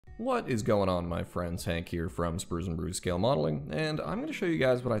What is going on, my friends? Hank here from Sprues and Brews Scale Modeling, and I'm going to show you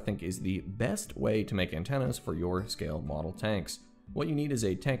guys what I think is the best way to make antennas for your scale model tanks. What you need is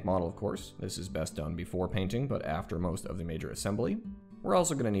a tank model, of course. This is best done before painting, but after most of the major assembly. We're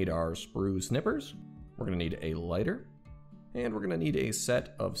also going to need our sprue snippers, we're going to need a lighter, and we're going to need a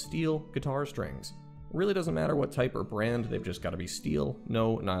set of steel guitar strings. It really doesn't matter what type or brand, they've just got to be steel,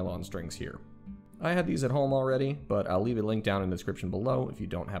 no nylon strings here. I had these at home already, but I'll leave a link down in the description below if you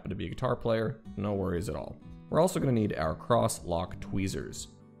don't happen to be a guitar player, no worries at all. We're also going to need our cross-lock tweezers.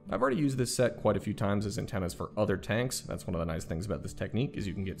 I've already used this set quite a few times as antennas for other tanks. That's one of the nice things about this technique, is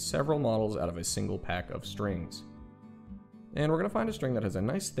you can get several models out of a single pack of strings. And we're going to find a string that has a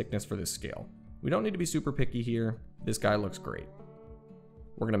nice thickness for this scale. We don't need to be super picky here, this guy looks great.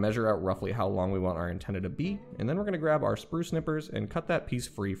 We're going to measure out roughly how long we want our antenna to be, and then we're going to grab our sprue snippers and cut that piece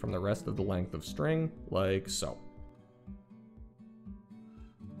free from the rest of the length of string, like so.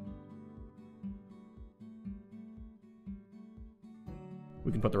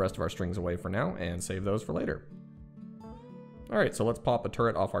 We can put the rest of our strings away for now and save those for later. Alright, so let's pop a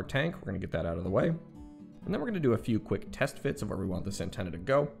turret off our tank. We're going to get that out of the way. And then we're going to do a few quick test fits of where we want this antenna to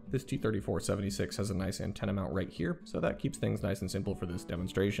go. This T3476 has a nice antenna mount right here, so that keeps things nice and simple for this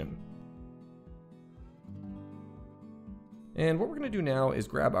demonstration. And what we're going to do now is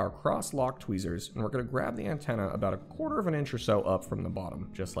grab our cross-lock tweezers, and we're going to grab the antenna about 1/4 of an inch or so up from the bottom,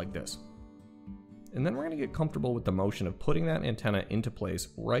 just like this. And then we're going to get comfortable with the motion of putting that antenna into place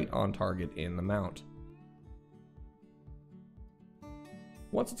right on target in the mount.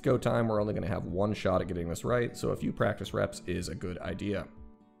 Once it's go time, we're only going to have one shot at getting this right, so a few practice reps is a good idea.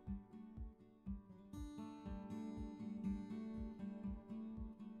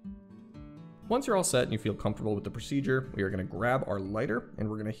 Once you're all set and you feel comfortable with the procedure, we are going to grab our lighter and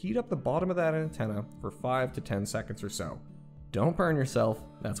we're going to heat up the bottom of that antenna for 5 to 10 seconds or so. Don't burn yourself,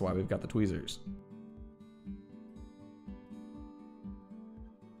 that's why we've got the tweezers.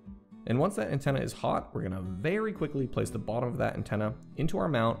 And once that antenna is hot, we're going to very quickly place the bottom of that antenna into our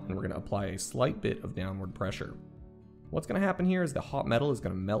mount and we're going to apply a slight bit of downward pressure. What's going to happen here is the hot metal is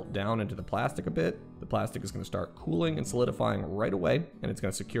going to melt down into the plastic a bit. The plastic is going to start cooling and solidifying right away, and it's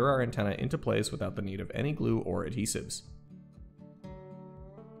going to secure our antenna into place without the need of any glue or adhesives.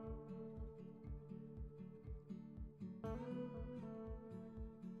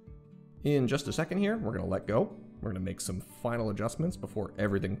 In just a second here, we're going to let go. We're going to make some final adjustments before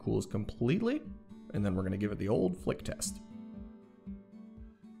everything cools completely, and then we're going to give it the old flick test.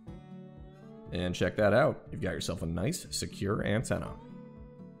 And check that out, you've got yourself a nice, secure antenna.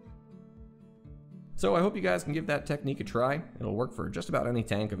 So I hope you guys can give that technique a try. It'll work for just about any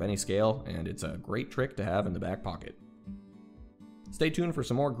tank of any scale, and it's a great trick to have in the back pocket. Stay tuned for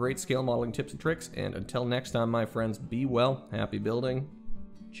some more great scale modeling tips and tricks, and until next time, my friends, be well, happy building,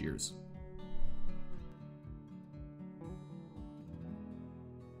 cheers.